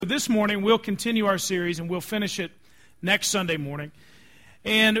this morning we'll continue our series and we'll finish it next Sunday morning.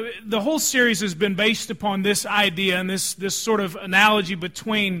 And the whole series has been based upon this idea and this sort of analogy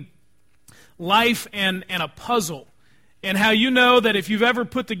between life and a puzzle. And how you know that if you've ever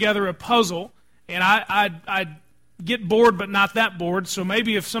put together a puzzle, and I get bored but not that bored, so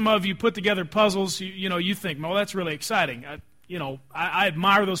maybe if some of you put together puzzles, you think, well, that's really exciting. I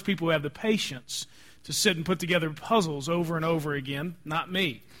admire those people who have the patience to sit and put together puzzles over and over again. Not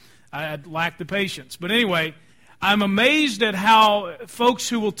me. I lack the patience. But anyway, I'm amazed at how folks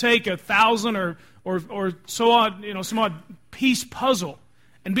who will take 1,000 or so odd, some odd piece puzzle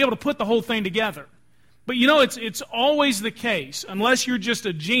and be able to put the whole thing together. But it's always the case, unless you're just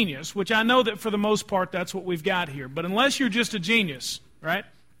a genius, which I know that for the most part that's what we've got here. But unless you're just a genius, right,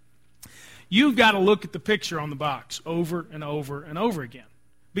 you've got to look at the picture on the box over and over and over again.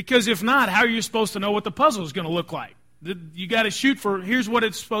 Because if not, how are you supposed to know what the puzzle is going to look like? You got to shoot for, here's what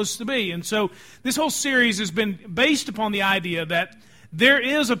it's supposed to be. And so this whole series has been based upon the idea that there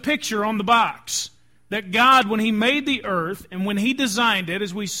is a picture on the box. That God, when He made the earth and when He designed it,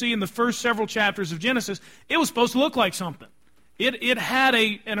 as we see in the first several chapters of Genesis, it was supposed to look like something. It had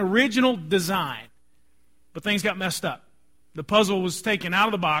an original design. But things got messed up. The puzzle was taken out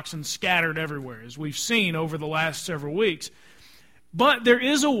of the box and scattered everywhere, as we've seen over the last several weeks. But there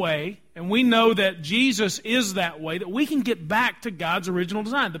is a way, and we know that Jesus is that way, that we can get back to God's original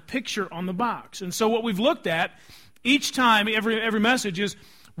design, the picture on the box. And so what we've looked at each time, every message is,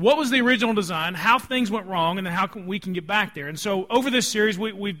 what was the original design, how things went wrong, and then how we can get back there. And so over this series,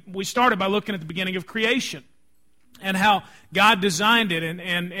 we started by looking at the beginning of creation and how God designed it,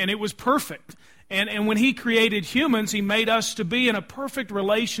 and it was perfect. And when He created humans, He made us to be in a perfect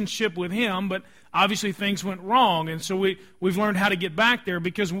relationship with Him, but obviously things went wrong. And so we've learned how to get back there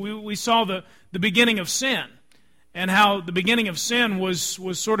because we saw the beginning of sin and how the beginning of sin was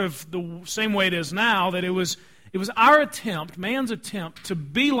sort of the same way it is now, that it was our attempt, man's attempt, to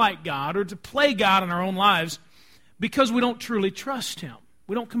be like God or to play God in our own lives because we don't truly trust Him.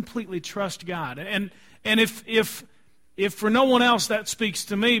 We don't completely trust God. And if for no one else, that speaks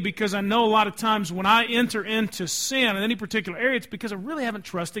to me, because I know a lot of times when I enter into sin in any particular area, it's because I really haven't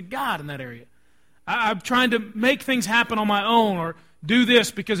trusted God in that area. I'm trying to make things happen on my own, or do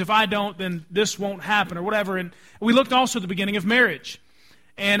this because if I don't, then this won't happen, or whatever. And we looked also at the beginning of marriage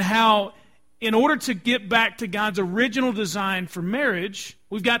and how in order to get back to God's original design for marriage,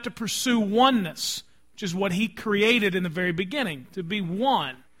 we've got to pursue oneness, which is what He created in the very beginning, to be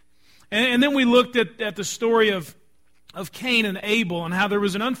one. And then we looked at the story of Cain and Abel and how there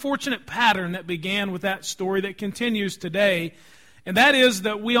was an unfortunate pattern that began with that story that continues today, and that is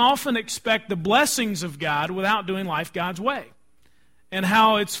that we often expect the blessings of God without doing life God's way. And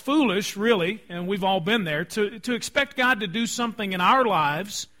how it's foolish, really, and we've all been there, to expect God to do something in our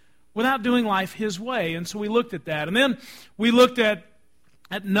lives without doing life His way. And so we looked at that. And then we looked at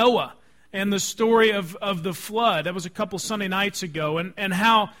Noah and the story of the flood. That was a couple Sunday nights ago. And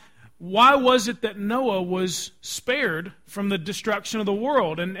how, why was it that Noah was spared from the destruction of the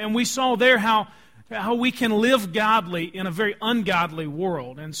world? And we saw there how we can live godly in a very ungodly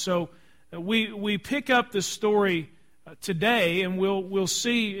world. And so we pick up the story today, and we'll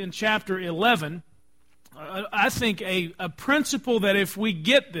see in chapter 11, I think, a principle that if we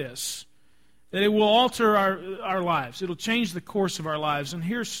get this, that it will alter our lives. It'll change the course of our lives. And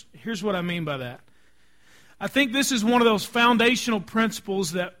here's what I mean by that. I think this is one of those foundational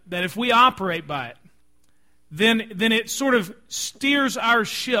principles that if we operate by it, then it sort of steers our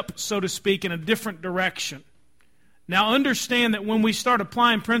ship, so to speak, in a different direction. Now understand that when we start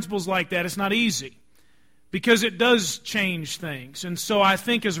applying principles like that, it's not easy, because it does change things. And so I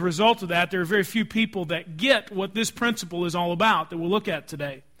think as a result of that, there are very few people that get what this principle is all about that we'll look at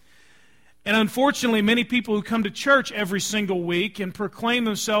today. And unfortunately, many people who come to church every single week and proclaim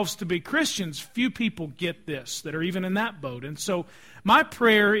themselves to be Christians, few people get this, that are even in that boat. And so my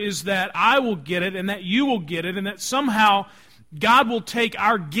prayer is that I will get it and that you will get it, and that somehow God will take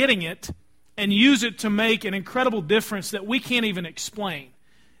our getting it and use it to make an incredible difference that we can't even explain.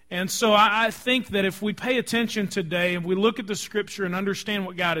 And so I think that if we pay attention today and we look at the Scripture and understand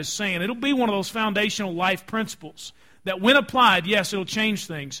what God is saying, it'll be one of those foundational life principles that when applied, yes, it'll change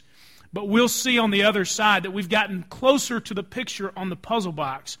things. But we'll see on the other side that we've gotten closer to the picture on the puzzle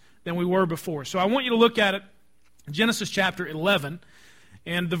box than we were before. So I want you to look at it, Genesis chapter 11.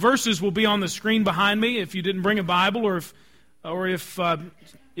 And the verses will be on the screen behind me if you didn't bring a Bible, or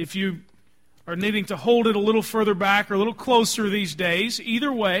if you are needing to hold it a little further back or a little closer these days.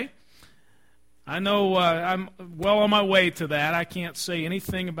 Either way, I know I'm well on my way to that. I can't say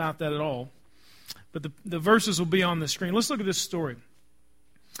anything about that at all. But the verses will be on the screen. Let's look at this story.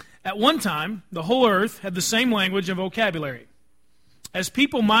 At one time, the whole earth had the same language and vocabulary. As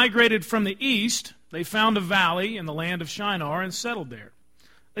people migrated from the east, they found a valley in the land of Shinar and settled there.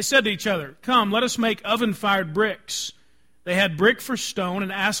 They said to each other, "Come, let us make oven-fired bricks." They had brick for stone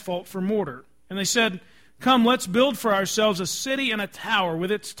and asphalt for mortar. And they said, "Come, let's build for ourselves a city and a tower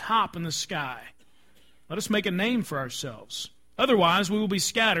with its top in the sky. Let us make a name for ourselves. Otherwise, we will be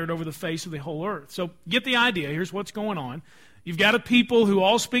scattered over the face of the whole earth." So get the idea. Here's what's going on. You've got a people who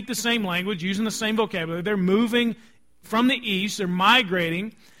all speak the same language, using the same vocabulary. They're moving from the east. They're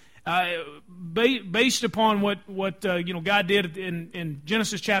migrating based upon what God did in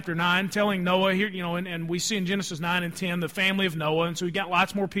Genesis chapter 9, telling Noah here, and we see in Genesis 9 and 10 the family of Noah, and so we've got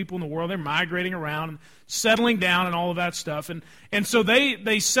lots more people in the world. They're migrating around and settling down and all of that stuff, and so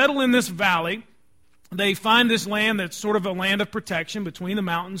they settle in this valley. They find this land that's sort of a land of protection between the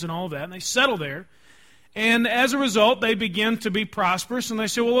mountains and all of that, and they settle there. And as a result, they begin to be prosperous, and they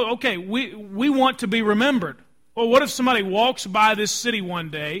say, well, okay, we want to be remembered. Well, what if somebody walks by this city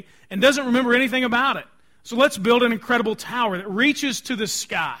one day and doesn't remember anything about it? So let's build an incredible tower that reaches to the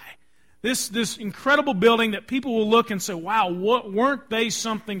sky. This incredible building that people will look and say, wow, weren't they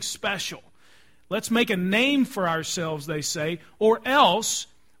something special? Let's make a name for ourselves, they say, or else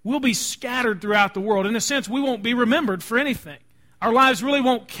we'll be scattered throughout the world. In a sense, we won't be remembered for anything. Our lives really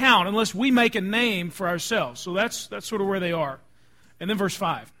won't count unless we make a name for ourselves. So that's sort of where they are. And then verse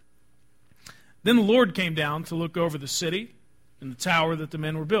 5. Then the Lord came down to look over the city and the tower that the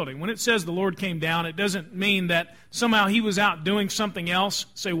men were building. When it says the Lord came down, it doesn't mean that somehow he was out doing something else,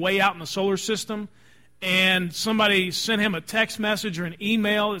 say way out in the solar system, and somebody sent him a text message or an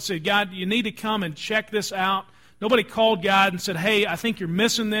email that said, God, you need to come and check this out. Nobody called God and said, hey, I think you're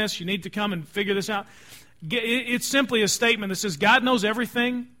missing this. You need to come and figure this out. It's simply a statement that says God knows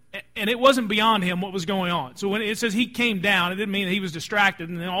everything, and it wasn't beyond him what was going on. So when it says he came down, it didn't mean that he was distracted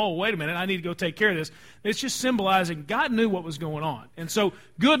and then, oh, wait a minute, I need to go take care of this. It's just symbolizing God knew what was going on. And so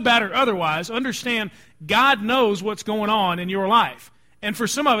good, bad, or otherwise, understand God knows what's going on in your life. And for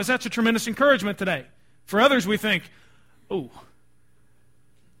some of us, that's a tremendous encouragement today. For others, we think, oh.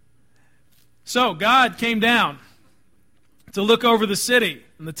 So God came down to look over the city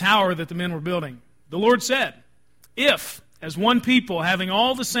and the tower that the men were building. The Lord said, if, as one people having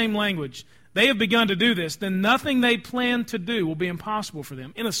all the same language, they have begun to do this, then nothing they plan to do will be impossible for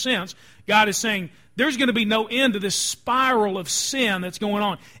them. In a sense, God is saying there's going to be no end to this spiral of sin that's going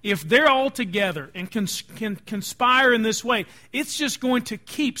on. If they're all together and can conspire in this way, it's just going to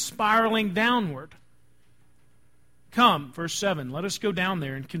keep spiraling downward. Come, verse 7, let us go down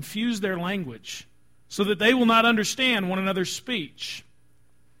there and confuse their language so that they will not understand one another's speech.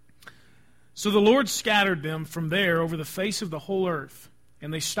 So the Lord scattered them from there over the face of the whole earth,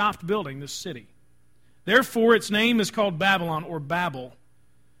 and they stopped building this city. Therefore its name is called Babylon, or Babel.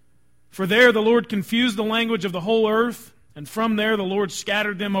 For there the Lord confused the language of the whole earth, and from there the Lord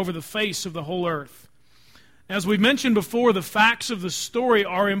scattered them over the face of the whole earth. As we mentioned before, the facts of the story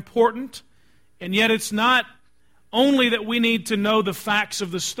are important, and yet it's not only that we need to know the facts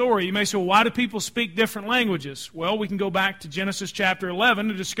of the story. You may say, well, why do people speak different languages? Well, we can go back to Genesis chapter 11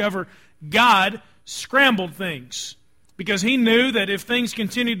 to discover God scrambled things because he knew that if things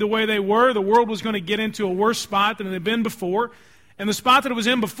continued the way they were, the world was going to get into a worse spot than it had been before. And the spot that it was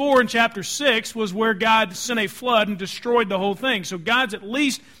in before in chapter 6 was where God sent a flood and destroyed the whole thing. So God's at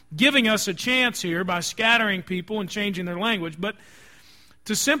least giving us a chance here by scattering people and changing their language. But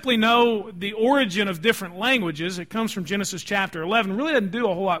to simply know the origin of different languages, it comes from Genesis chapter 11, really doesn't do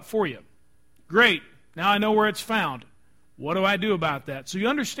a whole lot for you. Great, now I know where it's found. What do I do about that? So you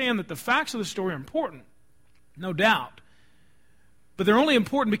understand that the facts of the story are important, no doubt. But they're only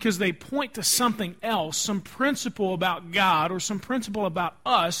important because they point to something else, some principle about God or some principle about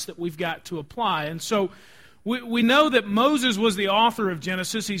us that we've got to apply. And so we know that Moses was the author of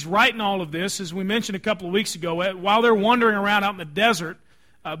Genesis. He's writing all of this, as we mentioned a couple of weeks ago, while they're wandering around out in the desert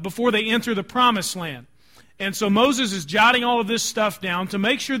before they enter the Promised Land. And so Moses is jotting all of this stuff down to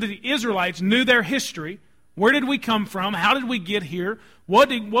make sure that the Israelites knew their history. Where did we come from? How did we get here? What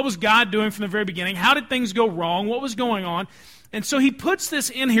was God doing from the very beginning? How did things go wrong? What was going on? And so he puts this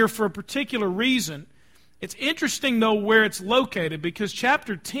in here for a particular reason. It's interesting, though, where it's located, because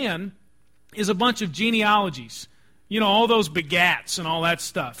chapter 10 is a bunch of genealogies. You know, all those begats and all that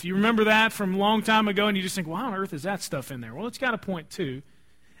stuff. You remember that from a long time ago, and you just think, why on earth is that stuff in there? Well, it's got a point, too.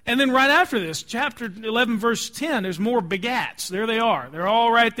 And then right after this, chapter 11, verse 10, there's more begats. There they are. They're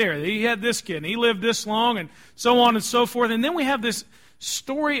all right there. He had this kid, and he lived this long, and so on and so forth. And then we have this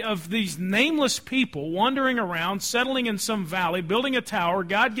story of these nameless people wandering around, settling in some valley, building a tower,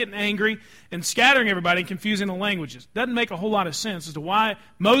 God getting angry and scattering everybody and confusing the languages. Doesn't make a whole lot of sense as to why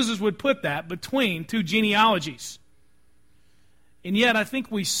Moses would put that between two genealogies. And yet I think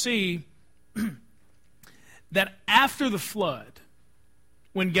we see that after the flood,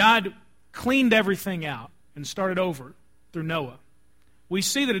 when God cleaned everything out and started over through Noah, we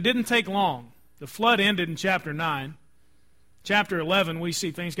see that it didn't take long. The flood ended in chapter 9. Chapter 11, we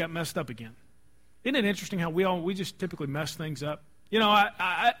see things got messed up again. Isn't it interesting how we just typically mess things up? You know,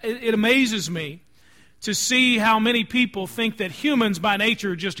 it amazes me to see how many people think that humans by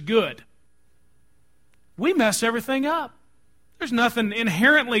nature are just good. We mess everything up. There's nothing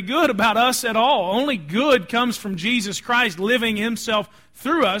inherently good about us at all. Only good comes from Jesus Christ living himself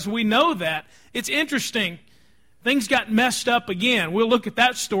through us. We know that. It's interesting. Things got messed up again. We'll look at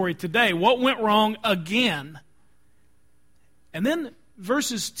that story today. What went wrong again? And then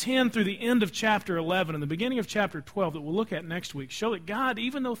verses 10 through the end of chapter 11 and the beginning of chapter 12 that we'll look at next week show that God,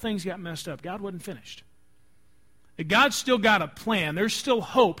 even though things got messed up, God wasn't finished. That God's still got a plan. There's still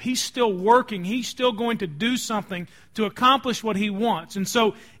hope. He's still working. He's still going to do something to accomplish what he wants. And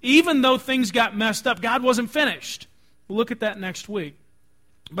so even though things got messed up, God wasn't finished. We'll look at that next week.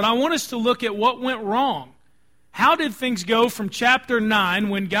 But I want us to look at what went wrong. How did things go from chapter 9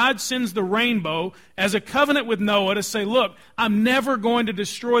 when God sends the rainbow as a covenant with Noah to say, look, I'm never going to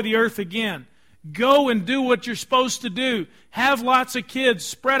destroy the earth again. Go and do what you're supposed to do. Have lots of kids,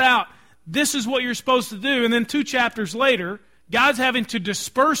 spread out. This is what you're supposed to do. And then 2 chapters later, God's having to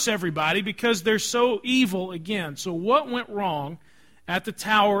disperse everybody because they're so evil again. So what went wrong at the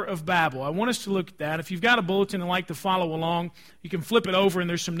Tower of Babel? I want us to look at that. If you've got a bulletin and like to follow along, you can flip it over and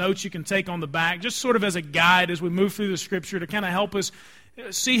there's some notes you can take on the back, just sort of as a guide as we move through the Scripture to kind of help us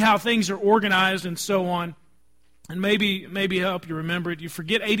see how things are organized and so on, and maybe help you remember it. You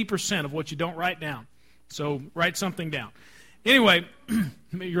forget 80% of what you don't write down, so write something down. Anyway,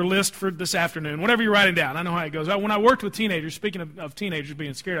 your list for this afternoon, whatever you're writing down, I know how it goes. When I worked with teenagers, speaking of teenagers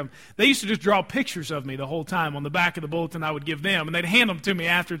being scared of them, they used to just draw pictures of me the whole time on the back of the bulletin I would give them, and they'd hand them to me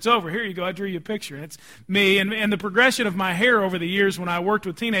after it's over. Here you go, I drew you a picture, and it's me. And the progression of my hair over the years when I worked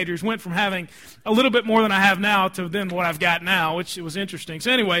with teenagers went from having a little bit more than I have now to then what I've got now, which was interesting.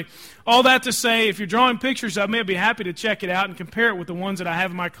 So anyway, all that to say, if you're drawing pictures of me, I'd be happy to check it out and compare it with the ones that I have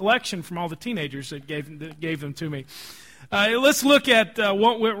in my collection from all the teenagers that gave them to me. Let's look at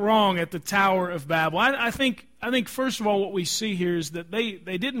what went wrong at the Tower of Babel. I think first of all what we see here is that they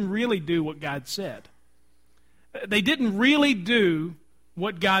didn't really do what God said. They didn't really do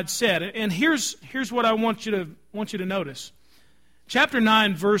what God said. And here's what I want you to notice. Chapter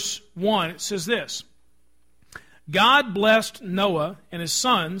 9, verse 1, it says this: God blessed Noah and his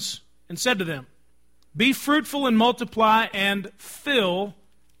sons and said to them, "Be fruitful and multiply and fill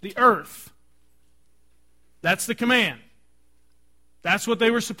the earth." That's the command. That's what they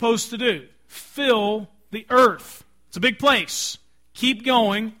were supposed to do. Fill the earth. It's a big place. Keep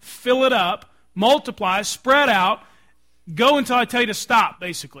going. Fill it up. Multiply. Spread out. Go until I tell you to stop,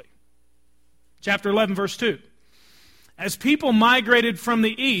 basically. Chapter 11, verse 2. As people migrated from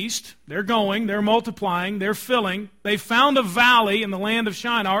the east, they're going, they're multiplying, they're filling. They found a valley in the land of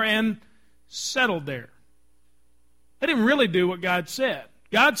Shinar and settled there. They didn't really do what God said.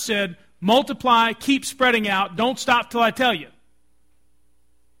 God said, multiply, keep spreading out, don't stop till I tell you.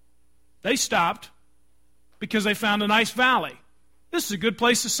 They stopped because they found a nice valley. This is a good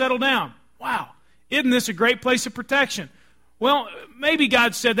place to settle down. Wow, isn't this a great place of protection? Well, maybe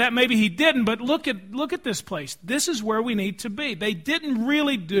God said that, maybe he didn't, but look at this place. This is where we need to be. They didn't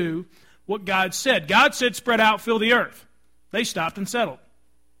really do what God said. God said, spread out, fill the earth. They stopped and settled.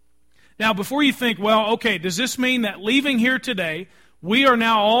 Now, before you think, well, okay, does this mean that leaving here today, we are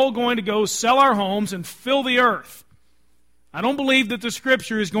now all going to go sell our homes and fill the earth? I don't believe that the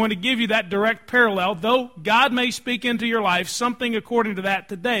Scripture is going to give you that direct parallel, though God may speak into your life something according to that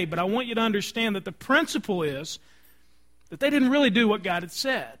today. But I want you to understand that the principle is that they didn't really do what God had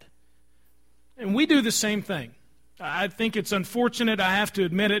said. And we do the same thing. I think it's unfortunate, I have to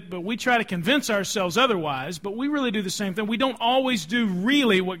admit it, but we try to convince ourselves otherwise, but we really do the same thing. We don't always do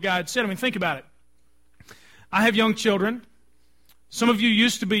really what God said. I mean, think about it. I have young children. Some of you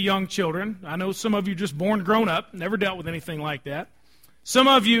used to be young children. I know some of you just born grown up, never dealt with anything like that. Some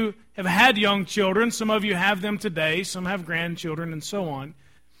of you have had young children. Some of you have them today. Some have grandchildren and so on.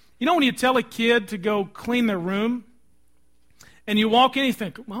 You know when you tell a kid to go clean their room and you walk in and you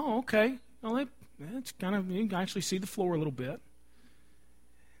think, oh, okay, well, it's kind of, you can actually see the floor a little bit.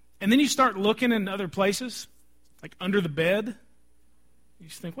 And then you start looking in other places, like under the bed. You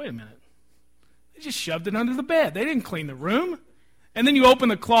just think, wait a minute. They just shoved it under the bed. They didn't clean the room. And then you open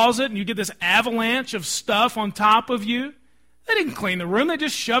the closet and you get this avalanche of stuff on top of you. They didn't clean the room. They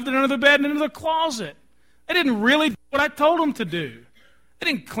just shoved it under the bed and into the closet. They didn't really do what I told them to do. They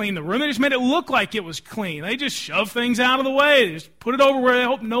didn't clean the room. They just made it look like it was clean. They just shoved things out of the way. They just put it over where they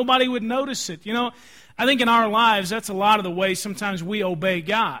hoped nobody would notice it. You know, I think in our lives, that's a lot of the way sometimes we obey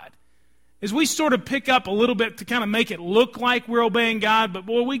God. Is we sort of pick up a little bit to kind of make it look like we're obeying God, but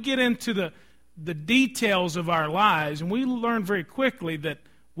boy, we get into the details of our lives, and we learn very quickly that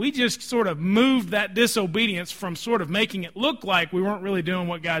we just sort of moved that disobedience from sort of making it look like we weren't really doing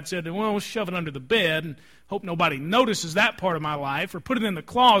what God said, and well, we'll shove it under the bed and hope nobody notices that part of my life, or put it in the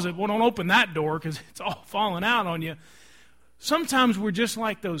closet. Well, don't open that door because it's all falling out on you. Sometimes we're just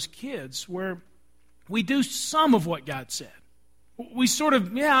like those kids where we do some of what God said. We sort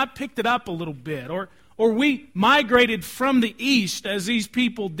of, I picked it up a little bit. Or we migrated from the east as these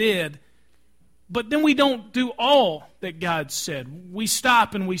people did, but then we don't do all that God said. We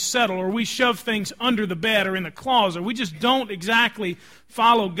stop and we settle, or we shove things under the bed or in the closet. We just don't exactly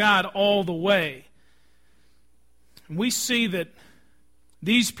follow God all the way. And we see that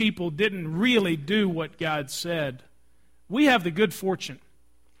these people didn't really do what God said. We have the good fortune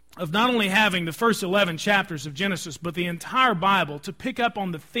of not only having the first 11 chapters of Genesis, but the entire Bible to pick up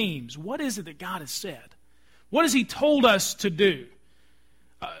on the themes. What is it that God has said? What has He told us to do?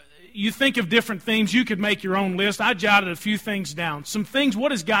 You think of different themes. You could make your own list. I jotted a few things down. Some things,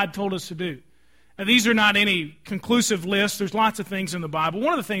 what has God told us to do? Now, these are not any conclusive lists. There's lots of things in the Bible.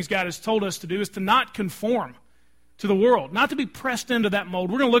 One of the things God has told us to do is to not conform to the world, not to be pressed into that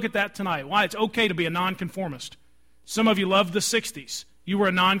mold. We're going to look at that tonight, why it's okay to be a nonconformist. Some of you loved the 60s. You were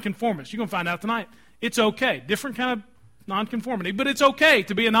a nonconformist. You're going to find out tonight. It's okay. Different kind of nonconformity, but it's okay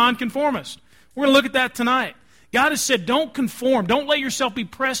to be a nonconformist. We're going to look at that tonight. God has said, don't conform. Don't let yourself be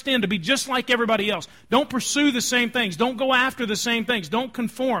pressed in to be just like everybody else. Don't pursue the same things. Don't go after the same things. Don't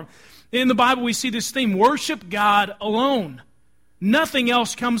conform. In the Bible, we see this theme, worship God alone. Nothing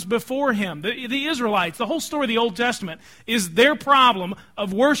else comes before Him. The Israelites, the whole story of the Old Testament is their problem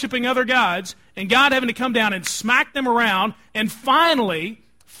of worshiping other gods and God having to come down and smack them around, and finally,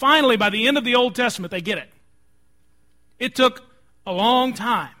 by the end of the Old Testament, they get it. It took a long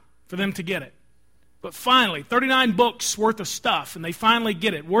time for them to get it. But finally, 39 books worth of stuff, and they finally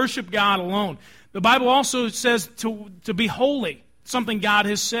get it. Worship God alone. The Bible also says to be holy, something God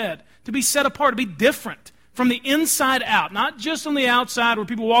has said. To be set apart, to be different from the inside out. Not just on the outside where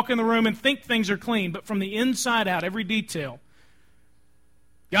people walk in the room and think things are clean, but from the inside out, every detail.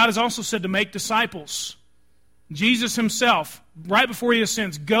 God has also said to make disciples. Jesus Himself, right before He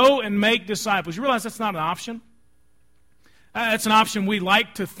ascends, go and make disciples. You realize that's not an option? That's an option we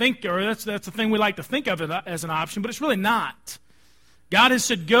like to think, or that's the thing we like to think of it as an option, but it's really not. God has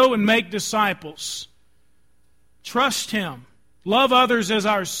said, go and make disciples. Trust Him. Love others as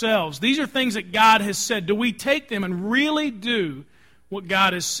ourselves. These are things that God has said. Do we take them and really do what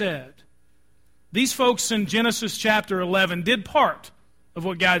God has said? These folks in Genesis chapter 11 did part of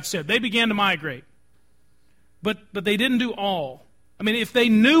what God said. They began to migrate. But they didn't do all. I mean, if they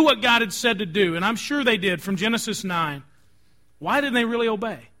knew what God had said to do, and I'm sure they did from Genesis 9, why didn't they really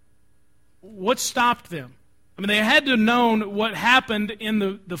obey? What stopped them? I mean, they had to have known what happened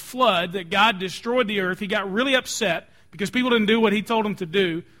in the flood, that God destroyed the earth. He got really upset because people didn't do what He told them to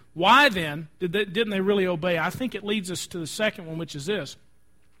do. Why then didn't they really obey? I think it leads us to the second one, which is this.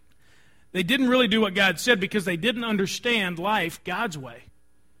 They didn't really do what God said because they didn't understand life God's way.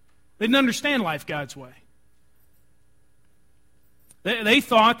 They didn't understand life God's way. They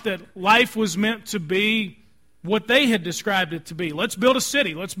thought that life was meant to be what they had described it to be. Let's build a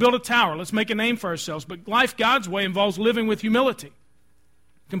city. Let's build a tower. Let's make a name for ourselves. But life God's way involves living with humility.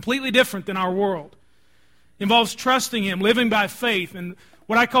 Completely different than our world. It involves trusting Him, living by faith, and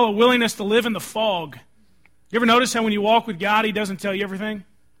what I call a willingness to live in the fog. You ever notice how when you walk with God, He doesn't tell you everything?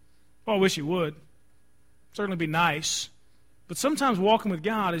 Well, I wish He would. Certainly be nice. But sometimes walking with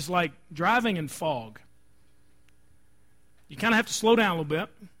God is like driving in fog. You kind of have to slow down a little bit.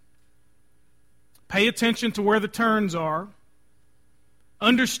 Pay attention to where the turns are.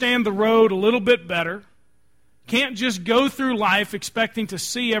 Understand the road a little bit better. Can't just go through life expecting to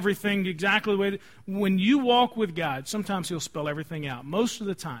see everything exactly the way. When you walk with God, sometimes He'll spell everything out. Most of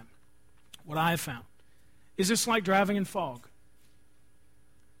the time, what I have found is it's like driving in fog.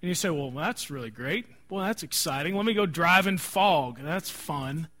 And you say, well, that's really great. Well, that's exciting. Let me go drive in fog. That's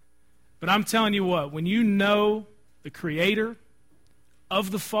fun. But I'm telling you what, when you know the Creator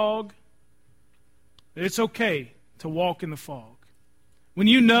of the fog, it's okay to walk in the fog. When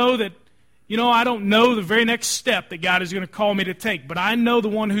you know that, I don't know the very next step that God is going to call me to take, but I know the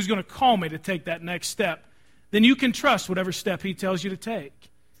one who's going to call me to take that next step, then you can trust whatever step He tells you to take.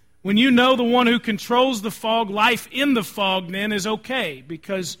 When you know the one who controls the fog, life in the fog then is okay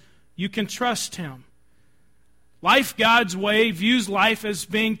because you can trust Him. Life God's way views life as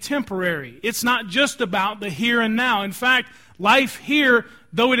being temporary. It's not just about the here and now. In fact, life here,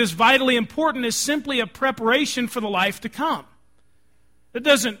 though it is vitally important, is simply a preparation for the life to come. It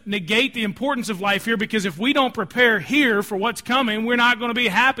doesn't negate the importance of life here, because if we don't prepare here for what's coming, we're not going to be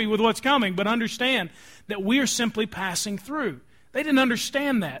happy with what's coming. But understand that we are simply passing through. They didn't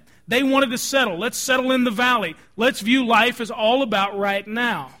understand that. They wanted to settle. Let's settle in the valley. Let's view life as all about right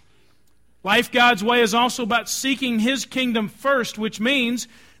now. Life God's way is also about seeking His kingdom first, which means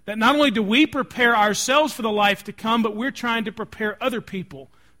that not only do we prepare ourselves for the life to come, but we're trying to prepare other people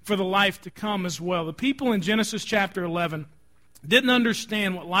for the life to come as well. The people in Genesis chapter 11 didn't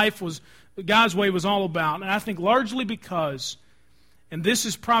understand what God's way was all about, and I think largely because, and this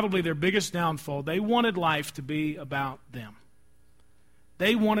is probably their biggest downfall, they wanted life to be about them.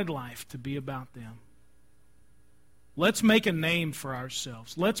 They wanted life to be about them. Let's make a name for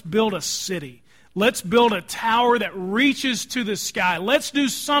ourselves. Let's build a city. Let's build a tower that reaches to the sky. Let's do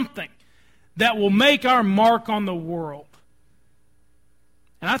something that will make our mark on the world.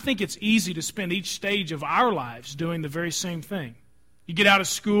 And I think it's easy to spend each stage of our lives doing the very same thing. You get out of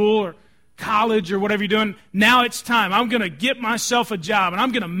school or college or whatever you're doing, now it's time. I'm going to get myself a job and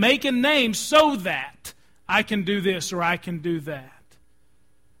I'm going to make a name so that I can do this or I can do that.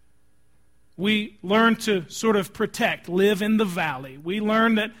 We learn to sort of protect, live in the valley. We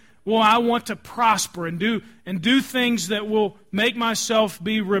learn that, well, I want to prosper and do things that will make myself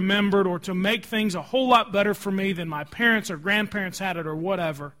be remembered or to make things a whole lot better for me than my parents or grandparents had it or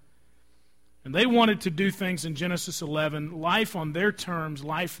whatever. And they wanted to do things in Genesis 11, life on their terms,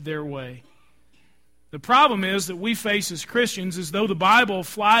 life their way. The problem is that we face as Christians, as though the Bible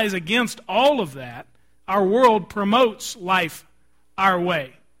flies against all of that, our world promotes life our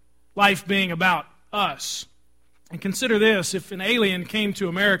way. Life being about us. And consider this, if an alien came to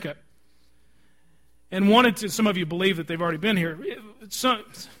America and wanted to, some of you believe that they've already been here.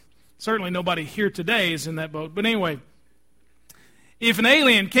 Certainly nobody here today is in that boat. But anyway, if an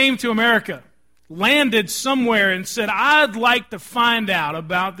alien came to America, landed somewhere and said, I'd like to find out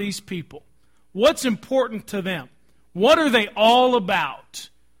about these people. What's important to them? What are they all about?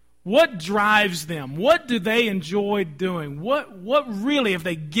 What drives them? What do they enjoy doing? What really have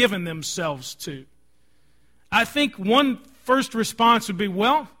they given themselves to? I think one first response would be,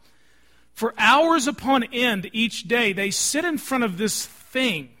 well, for hours upon end each day, they sit in front of this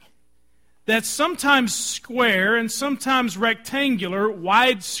thing that's sometimes square and sometimes rectangular,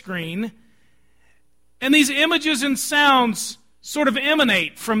 widescreen, and these images and sounds sort of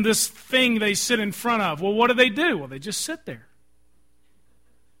emanate from this thing they sit in front of. Well, what do? Well, they just sit there.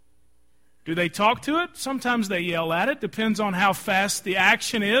 Do they talk to it? Sometimes they yell at it. Depends on how fast the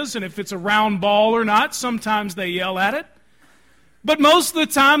action is and if it's a round ball or not. Sometimes they yell at it. But most of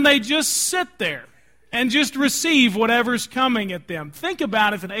the time they just sit there and just receive whatever's coming at them. Think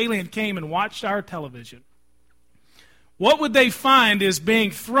about if an alien came and watched our television. What would they find is being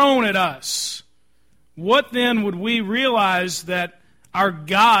thrown at us? What then would we realize that our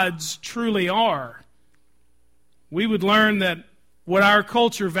gods truly are? We would learn that what our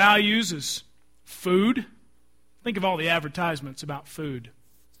culture values is food. Think of all the advertisements about food.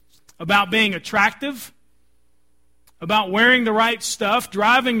 About being attractive. About wearing the right stuff,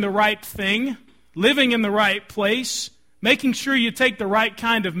 driving the right thing, living in the right place, making sure you take the right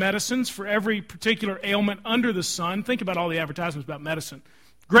kind of medicines for every particular ailment under the sun. Think about all the advertisements about medicine.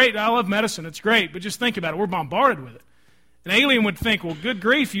 Great, I love medicine, it's great, but just think about it, we're bombarded with it. An alien would think, well, good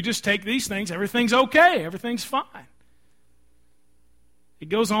grief, you just take these things, everything's okay, everything's fine. It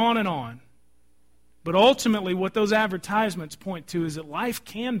goes on and on. But ultimately, what those advertisements point to is that life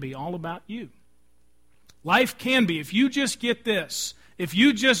can be all about you. Life can be, if you just get this, if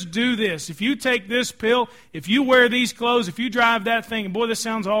you just do this, if you take this pill, if you wear these clothes, if you drive that thing, and boy, this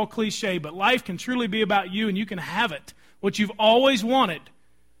sounds all cliche, but life can truly be about you and you can have it, what you've always wanted.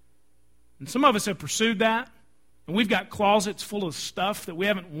 And some of us have pursued that, and we've got closets full of stuff that we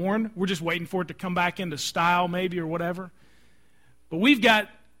haven't worn. We're just waiting for it to come back into style maybe or whatever. But we've got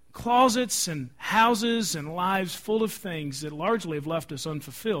closets and houses and lives full of things that largely have left us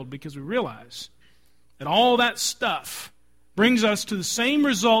unfulfilled because we realize that all that stuff brings us to the same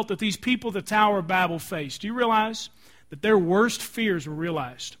result that these people at the Tower of Babel faced. Do you realize that their worst fears were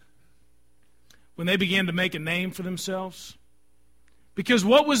realized when they began to make a name for themselves? Because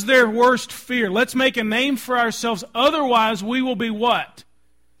what was their worst fear? Let's make a name for ourselves, otherwise we will be what?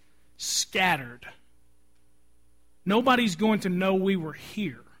 Scattered. Nobody's going to know we were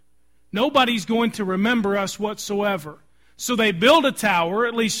here. Nobody's going to remember us whatsoever. So they build a tower,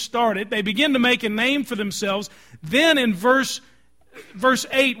 at least start it. They begin to make a name for themselves. Then in verse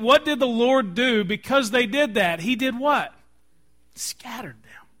 8, what did the Lord do because they did that? He did what? Scattered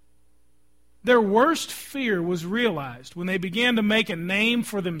them. Their worst fear was realized when they began to make a name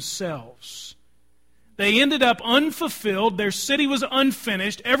for themselves. They ended up unfulfilled. Their city was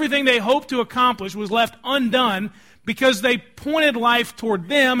unfinished. Everything they hoped to accomplish was left undone because they pointed life toward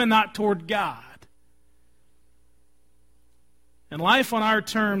them and not toward God. And life on our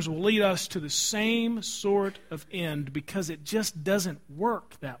terms will lead us to the same sort of end because it just doesn't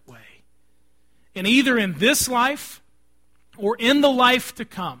work that way. And either in this life or in the life to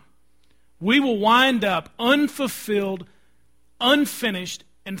come, we will wind up unfulfilled, unfinished,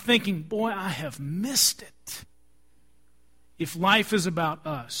 and thinking, boy, I have missed it. If life is about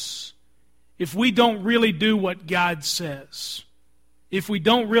us, if we don't really do what God says, if we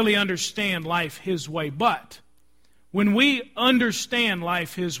don't really understand life His way. But when we understand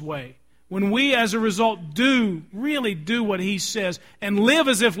life His way, when we as a result really do what He says and live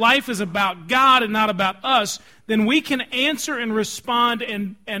as if life is about God and not about us, then we can answer and respond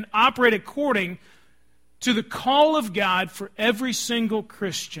and operate according to the call of God for every single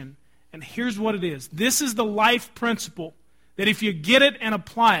Christian. And here's what it is. This is the life principle that if you get it and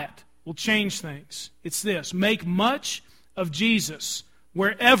apply it, will change things. It's this: make much of Jesus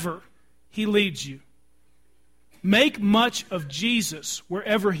wherever He leads you. Make much of Jesus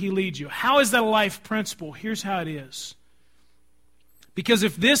wherever He leads you. How is that a life principle? Here's how it is. Because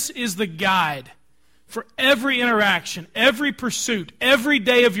if this is the guide for every interaction, every pursuit, every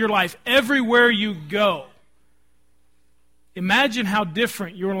day of your life, everywhere you go, imagine how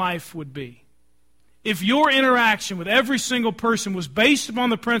different your life would be. If your interaction with every single person was based upon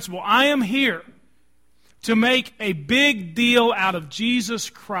the principle, I am here to make a big deal out of Jesus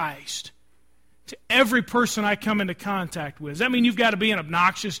Christ to every person I come into contact with. Does that mean you've got to be an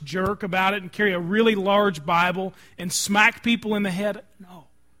obnoxious jerk about it and carry a really large Bible and smack people in the head? No.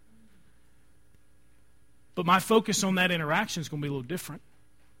 But my focus on that interaction is going to be a little different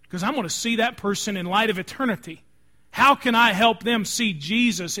because I'm going to see that person in light of eternity. How can I help them see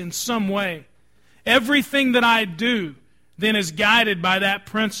Jesus in some way? Everything that I do then is guided by that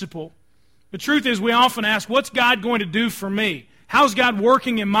principle. The truth is, we often ask, what's God going to do for me? How's God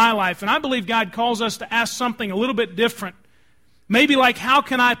working in my life? And I believe God calls us to ask something a little bit different. Maybe like, how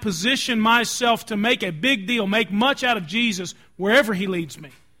can I position myself to make a big deal, make much out of Jesus wherever He leads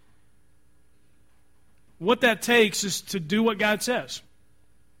me? What that takes is to do what God says.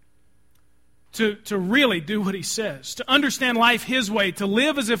 To really do what He says. To understand life His way. To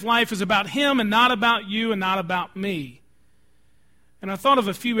live as if life is about Him and not about you and not about me. And I thought of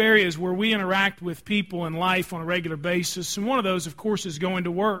a few areas where we interact with people in life on a regular basis. And one of those, of course, is going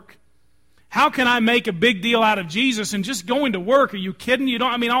to work. How can I make a big deal out of Jesus and just going to work? Are you kidding?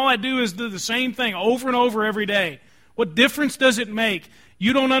 All I do is do the same thing over and over every day. What difference does it make?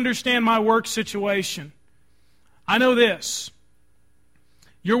 You don't understand my work situation. I know this.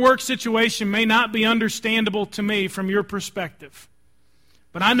 Your work situation may not be understandable to me from your perspective.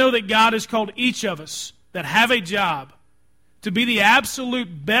 But I know that God has called each of us that have a job to be the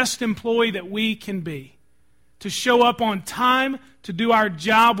absolute best employee that we can be. To show up on time, to do our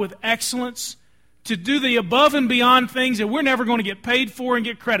job with excellence, to do the above and beyond things that we're never going to get paid for and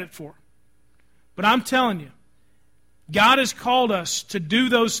get credit for. But I'm telling you, God has called us to do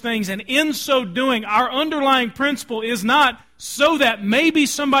those things, and in so doing, our underlying principle is not so that maybe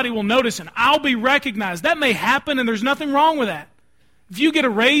somebody will notice and I'll be recognized. That may happen, and there's nothing wrong with that. If you get a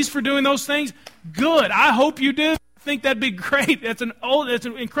raise for doing those things, good. I hope you do. I think that'd be great. That's an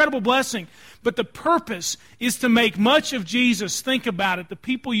incredible blessing. But the purpose is to make much of Jesus. Think about it. The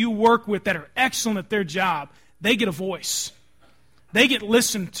people you work with that are excellent at their job, they get a voice. They get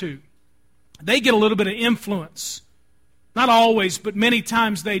listened to. They get a little bit of influence. Not always, but many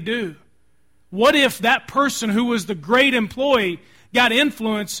times they do. What if that person who was the great employee got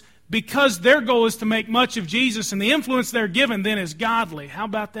influence because their goal is to make much of Jesus and the influence they're given then is godly? How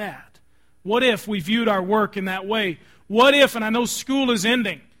about that? What if we viewed our work in that way? What if, and I know school is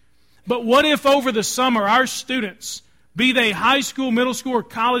ending, but what if over the summer our students, be they high school, middle school, or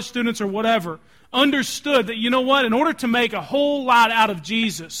college students or whatever, understood that, you know what, in order to make a whole lot out of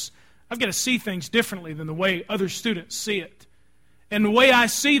Jesus, I've got to see things differently than the way other students see it. And the way I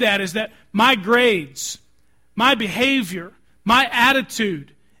see that is that my grades, my behavior, my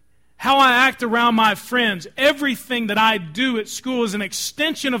attitude, how I act around my friends, everything that I do at school is an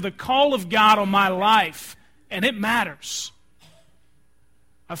extension of the call of God on my life, and it matters.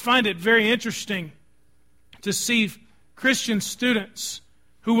 I find it very interesting to see Christian students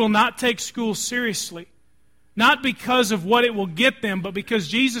who will not take school seriously, not because of what it will get them, but because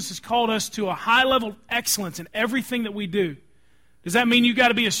Jesus has called us to a high level of excellence in everything that we do. Does that mean you got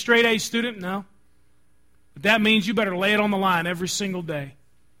to be a straight A student? No. But that means you better lay it on the line every single day.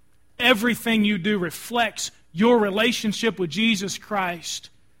 Everything you do reflects your relationship with Jesus Christ.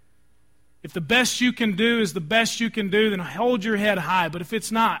 If the best you can do is the best you can do, then hold your head high. But if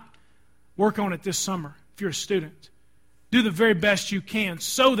it's not, work on it this summer if you're a student. Do the very best you can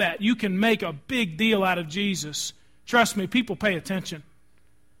so that you can make a big deal out of Jesus. Trust me, people pay attention.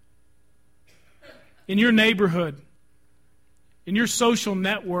 In your neighborhood, in your social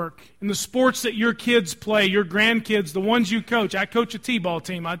network, in the sports that your kids play, your grandkids, the ones you coach. I coach a t-ball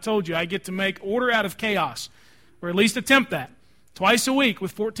team. I told you I get to make order out of chaos, or at least attempt that, twice a week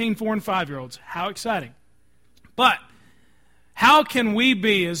with 14, 4, and 5-year-olds. How exciting. But how can we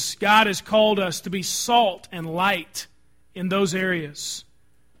be, as God has called us, to be salt and light in those areas?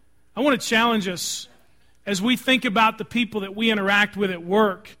 I want to challenge us as we think about the people that we interact with at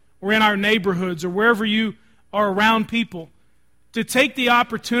work or in our neighborhoods or wherever you are around people, to take the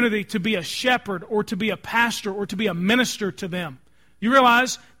opportunity to be a shepherd or to be a pastor or to be a minister to them. You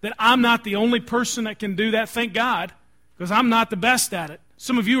realize that I'm not the only person that can do that, thank God, because I'm not the best at it.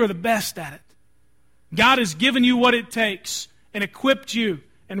 Some of you are the best at it. God has given you what it takes and equipped you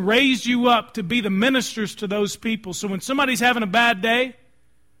and raised you up to be the ministers to those people. So when somebody's having a bad day,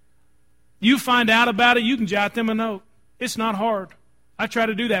 you find out about it, you can jot them a note. It's not hard. I try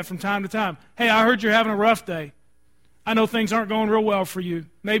to do that from time to time. Hey, I heard you're having a rough day. I know things aren't going real well for you.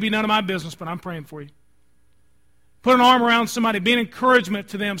 Maybe none of my business, but I'm praying for you. Put an arm around somebody. Be an encouragement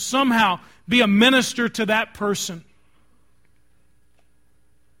to them. Somehow be a minister to that person.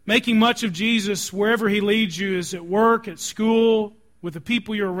 Making much of Jesus wherever He leads you is at work, at school, with the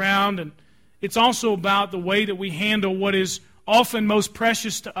people you're around. And it's also about the way that we handle what is often most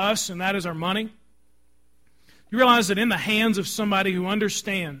precious to us, and that is our money. You realize that in the hands of somebody who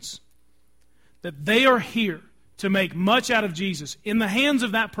understands that they are here to make much out of Jesus, in the hands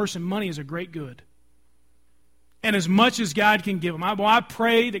of that person, money is a great good. And as much as God can give them. I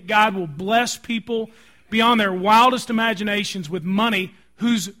pray that God will bless people beyond their wildest imaginations with money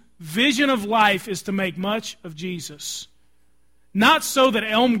whose vision of life is to make much of Jesus. Not so that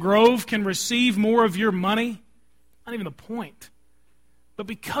Elm Grove can receive more of your money, not even the point, but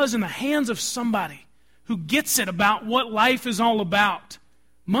because in the hands of somebody who gets it about what life is all about,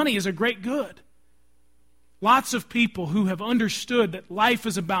 money is a great good. Lots of people who have understood that life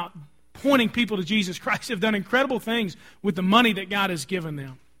is about pointing people to Jesus Christ have done incredible things with the money that God has given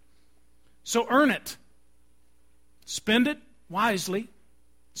them. So earn it. Spend it wisely.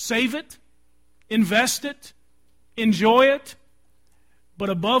 Save it. Invest it. Enjoy it. But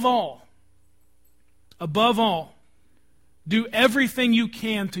above all, do everything you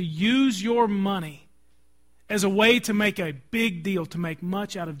can to use your money as a way to make a big deal, to make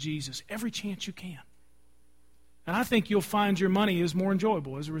much out of Jesus. Every chance you can. And I think you'll find your money is more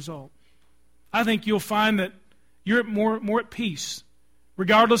enjoyable as a result. I think you'll find that you're more at peace,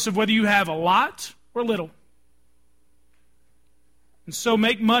 regardless of whether you have a lot or little. And so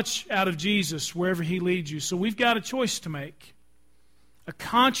make much out of Jesus wherever He leads you. So we've got a choice to make. A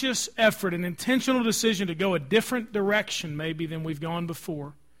conscious effort, an intentional decision to go a different direction maybe than we've gone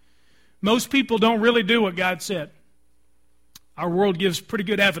before. Most people don't really do what God said. Our world gives pretty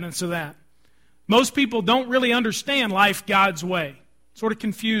good evidence of that. Most people don't really understand life God's way. Sort of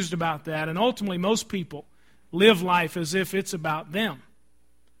confused about that. And ultimately, most people live life as if it's about them.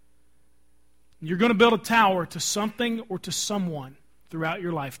 You're going to build a tower to something or to someone throughout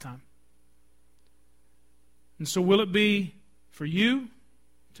your lifetime. And so will it be for you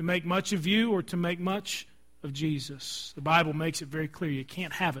to make much of you or to make much of Jesus? The Bible makes it very clear you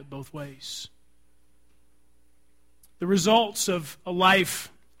can't have it both ways. The results of a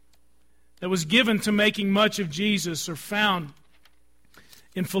life that was given to making much of Jesus are found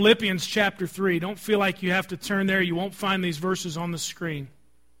in Philippians chapter 3. Don't feel like you have to turn there. You won't find these verses on the screen.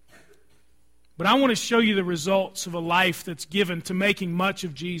 But I want to show you the results of a life that's given to making much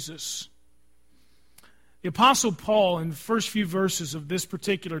of Jesus. The Apostle Paul, in the first few verses of this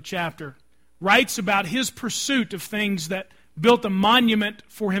particular chapter, writes about his pursuit of things that built a monument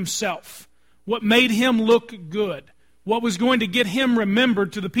for himself, what made him look good, what was going to get him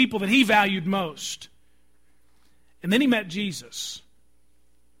remembered to the people that he valued most. And then he met Jesus.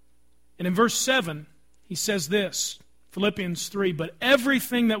 And in verse 7, he says this, Philippians 3, "But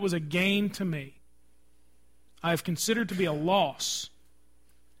everything that was a gain to me, I have considered to be a loss."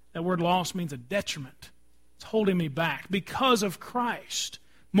 That word loss means a detriment. It's holding me back because of Christ.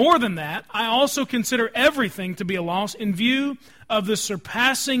 More than that, I also consider everything to be a loss in view of the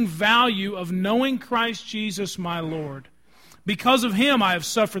surpassing value of knowing Christ Jesus my Lord. Because of him I have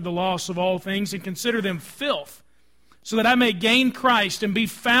suffered the loss of all things and consider them filth, so that I may gain Christ and be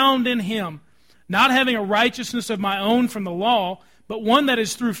found in him, not having a righteousness of my own from the law, but one that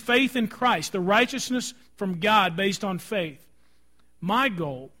is through faith in Christ, the righteousness from God based on faith. My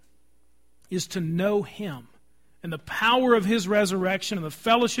goal is to know him and the power of his resurrection and the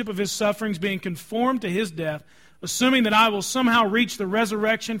fellowship of his sufferings, being conformed to his death, assuming that I will somehow reach the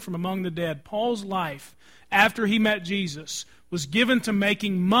resurrection from among the dead. Paul's life, after he met Jesus, was given to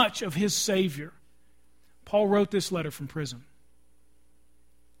making much of his Savior. Paul wrote this letter from prison.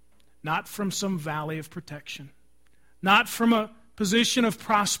 Not from some valley of protection. Not from a position of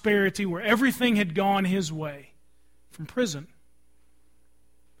prosperity where everything had gone his way. From prison.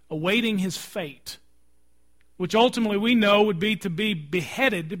 Awaiting his fate, which ultimately we know would be to be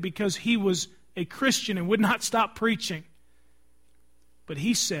beheaded because he was a Christian and would not stop preaching. But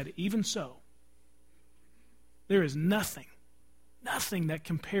he said, even so, there is nothing that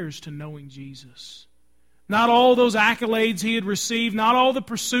compares to knowing Jesus. Not all those accolades he had received, not all the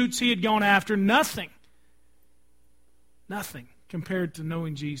pursuits he had gone after, nothing compared to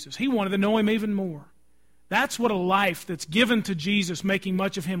knowing Jesus. He wanted to know him even more. That's what a life that's given to Jesus, making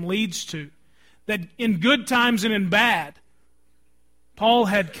much of him, leads to. That in good times and in bad, Paul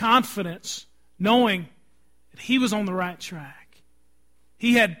had confidence knowing that he was on the right track.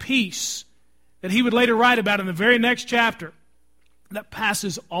 He had peace that he would later write about in the very next chapter that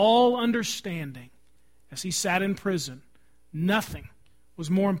passes all understanding. As he sat in prison, nothing was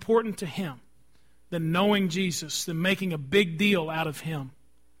more important to him than knowing Jesus, than making a big deal out of him.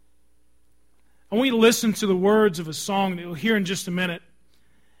 I want you to listen to the words of a song that you'll hear in just a minute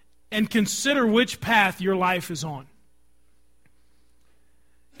and consider which path your life is on.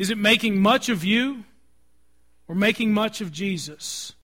 Is it making much of you or making much of Jesus?